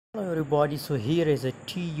Hello everybody, so here is a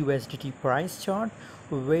TUSDT price chart.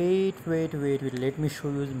 Wait, let me show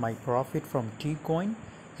you my profit from T coin.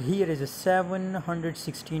 Here is a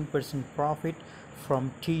 716% profit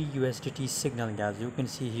from TUSDT signal, guys. You can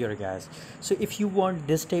see here, guys. So if you want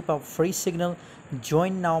this type of free signal,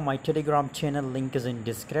 join now my Telegram channel, link is in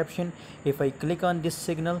description. If I click on this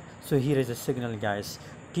signal, so here is a signal, guys.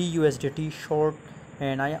 TUSDT short,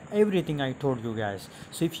 and everything I told you, guys.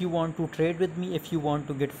 So if you want to trade with me, if you want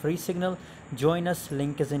to get free signal, join us,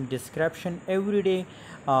 link is in description. Every day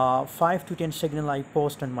 5 to 10 signal I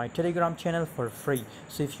post on my Telegram channel for free.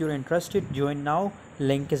 So if you're interested, join now,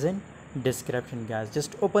 link is in description, guys.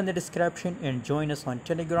 Just open the description and join us on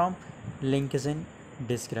Telegram, link is in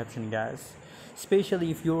description, guys. Especially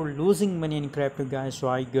if you're losing money in crypto, guys, so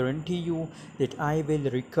I guarantee you that I will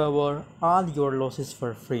recover all your losses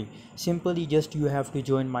for free. Simply just you have to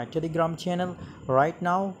join my Telegram channel right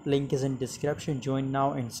now, link is in description. Join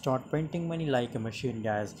now and start printing money like a machine,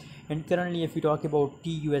 guys. And currently if you talk about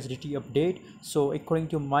TUSDT update, so according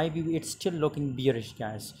to my view, it's still looking bearish,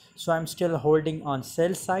 guys. So I'm still holding on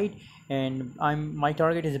sell side, and my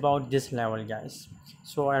target is about this level, guys.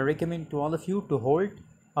 So I recommend to all of you to hold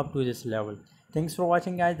up to this level. Thanks for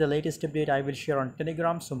watching, guys. The latest update I will share on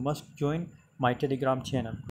Telegram, so must join my Telegram channel.